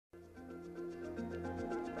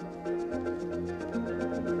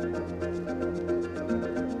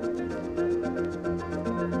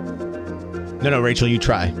No, Rachel, you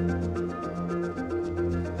try. I'm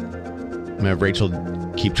gonna have Rachel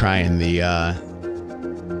keep trying the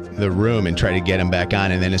room and try to get him back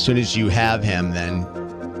on, and then as soon as you have him, then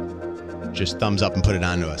just thumbs up and put it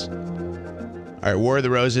on to us. All right, War of the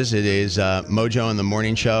Roses. It is Mojo in the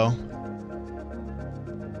morning show.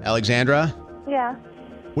 Alexandra? Yeah.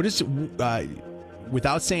 What is,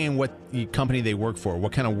 without saying what the company they work for,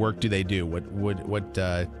 what kind of work do they do? What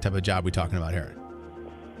type of job are we talking about here?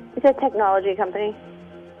 It's a technology company.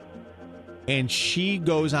 And she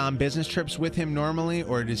goes on business trips with him normally,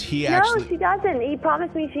 or does he actually? No, she doesn't. He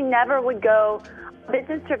promised me she never would go on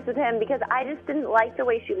business trips with him because I just didn't like the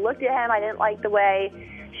way she looked at him. I didn't like the way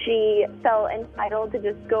she felt entitled to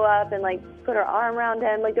just go up and, like, put her arm around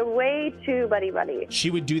him. Like, they're way too buddy-buddy. She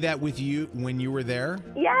would do that with you when you were there?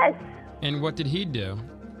 Yes. And what did he do?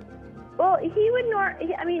 Well, he would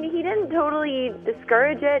he didn't totally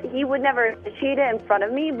discourage it. He would never cheat it in front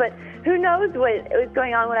of me, but who knows what was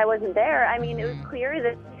going on when I wasn't there. I mean, it was clear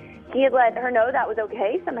that he had let her know that was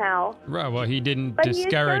okay somehow. Right, well, he didn't But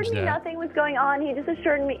discourage he assured me that. nothing was going on. He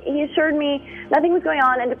assured me nothing was going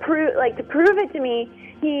on, and to prove it to me,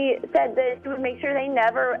 he said that he would make sure they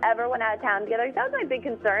never ever went out of town together. That was my big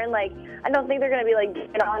concern. Like, I don't think they're going to be like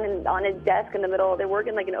getting on his desk in the middle. They're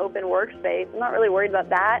working like an open workspace. I'm not really worried about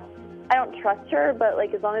that. I don't trust her, but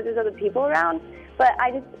like as long as there's other people around. But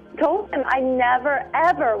I just told him I never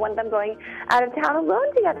ever want them going out of town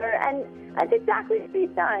alone together, and that's exactly what he's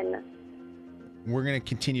done. We're going to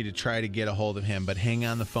continue to try to get a hold of him, but hang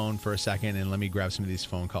on the phone for a second and let me grab some of these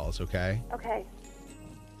phone calls, okay? Okay.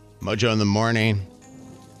 Mojo in the morning.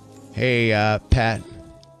 Hey, Pat.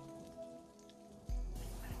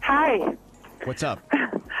 Hi. What's up?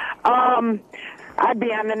 I'd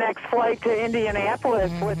be on the next flight to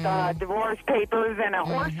Indianapolis with divorce papers and a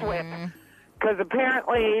horsewhip. Because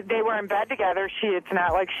apparently they were in bed together. It's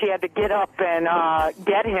not like she had to get up and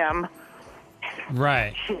get him.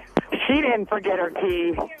 Right. She didn't forget her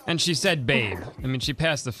key. And she said babe. I mean, she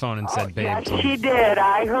passed the phone and said babe. Yes, to him. she did.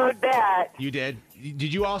 I heard that. You did?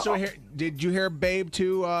 Did you also hear? Did you hear babe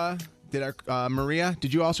too? Maria?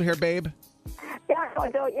 Did you also hear babe? Yeah,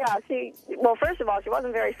 well, first of all, she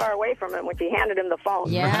wasn't very far away from him when she handed him the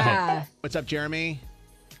phone. Yeah. What's up, Jeremy?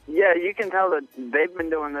 Yeah, you can tell that they've been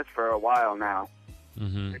doing this for a while now.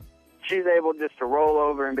 Mm-hmm. She's able just to roll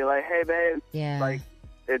over and be like, hey, babe. Yeah. Like,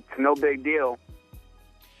 it's no big deal.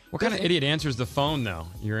 What kind of idiot answers the phone, though?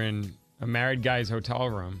 You're in a married guy's hotel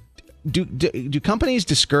room. Do companies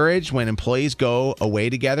discourage when employees go away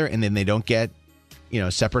together and then they don't get,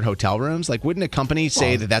 separate hotel rooms? Like, wouldn't a company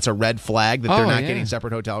say that that's a red flag that they're not getting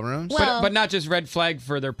separate hotel rooms? Well, But not just red flag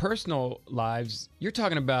for their personal lives. You're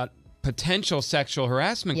talking about potential sexual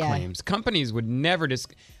harassment claims. Companies would never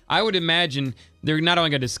I would imagine they're not only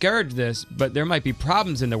going to discourage this, but there might be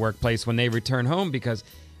problems in the workplace when they return home because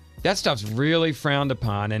that stuff's really frowned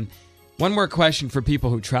upon. And one more question for people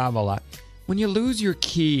who travel a lot. When you lose your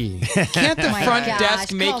key, can't the front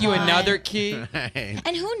desk make you another key? Right.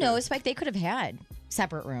 and who knows, Spike, they could have had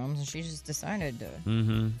separate rooms and she just decided to.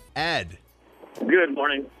 Mm-hmm. Ed. Good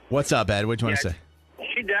morning. What's up, Ed? What do you want to say?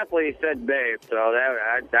 She definitely said babe, so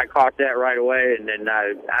I caught that right away. And then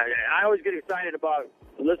I always get excited about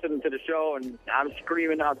listening to the show, and I'm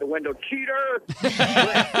screaming out the window, cheater!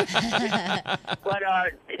 but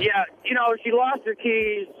yeah, she lost her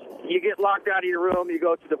keys. You get locked out of your room, you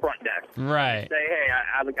go to the front desk. Right. Say, hey,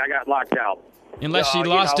 I got locked out. Unless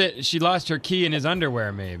she lost her key in his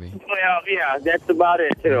underwear, maybe. Well, yeah, that's about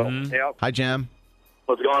it, too. Mm-hmm. Yep. Hi, Jam.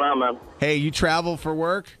 What's going on, man? Hey, you travel for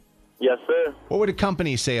work? Yes, sir. What would a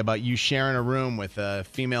company say about you sharing a room with a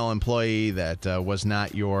female employee that was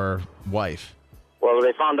not your wife? Well,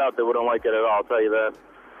 they found out they wouldn't like it at all, I'll tell you that.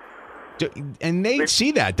 And they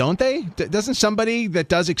see that, don't they? Doesn't somebody that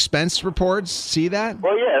does expense reports see that?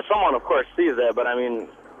 Well, yeah, someone, of course, sees that, but I mean,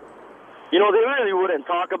 they really wouldn't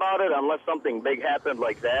talk about it unless something big happened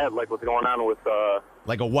like that, like what's going on with...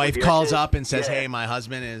 like a wife calls up and says, hey, my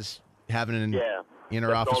husband is having an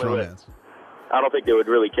inter-office romance. I don't think they would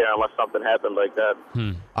really care unless something happened like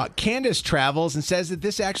that. Candace travels and says that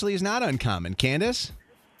this actually is not uncommon. Candace?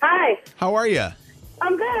 Hi. How are you?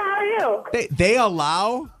 I'm good. How are you? They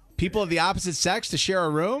allow people of the opposite sex to share a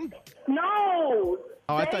room? No.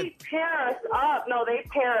 I they thought... pair us up. No, they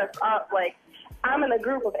pair us up. Like, I'm in a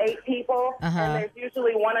group of 8 people, and there's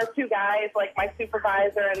usually 1 or 2 guys, like my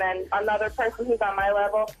supervisor, and then another person who's on my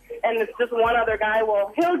level, and it's just one other guy.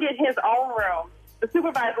 Well, he'll get his own room. The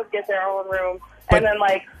supervisors get their own room, and then,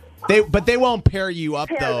 like... They won't pair you up,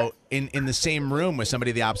 though, in the same room with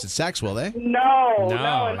somebody of the opposite sex, will they? No.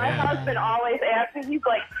 And my husband always asks me, he's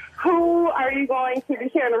like, who are you going to be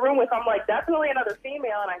sharing the room with? I'm like, definitely another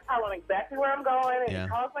female, and I tell them exactly where I'm going, and he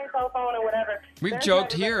calls my cell phone and whatever. We've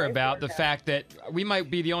joked here about the fact that we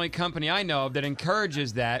might be the only company I know of that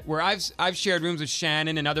encourages that, where I've shared rooms with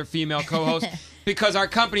Shannon and other female co-hosts because our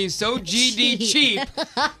company is so GD cheap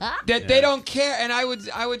that they don't care. And I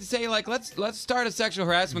would say, like, let's start a sexual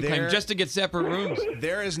harassment claim just to get separate rooms.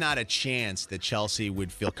 There is not a chance that Chelsea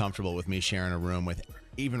would feel comfortable with me sharing a room with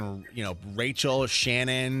even, Rachel,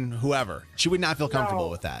 Shannon, whoever. She would not feel comfortable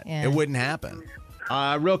with that. Yeah. It wouldn't happen.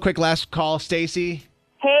 Real quick last call, Stacy.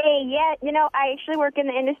 Hey, I actually work in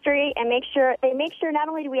the industry and they make sure not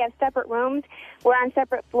only do we have separate rooms, we're on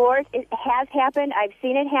separate floors. It has happened. I've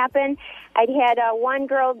seen it happen. I'd had one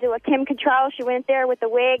girl do a Kim Cattrall. She went there with the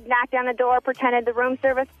wig, knocked on the door, pretended the room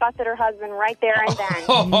service, busted her husband right there and then.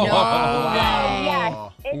 No way.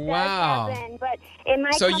 Yes, it does happen. But in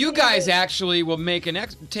my company, you guys actually will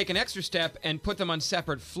take an extra step and put them on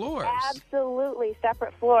separate floors. Absolutely,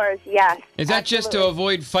 separate floors, yes. Is that just to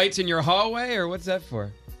avoid fights in your hallway, or what's that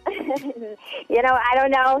for? I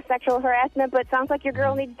don't know, sexual harassment, but it sounds like your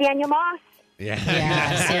girl needs Daniel Moss.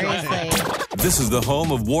 Yeah, seriously. This is the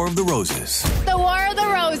home of War of the Roses. The War of the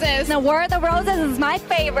Roses. The War of the Roses is my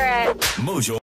favorite. Mojo.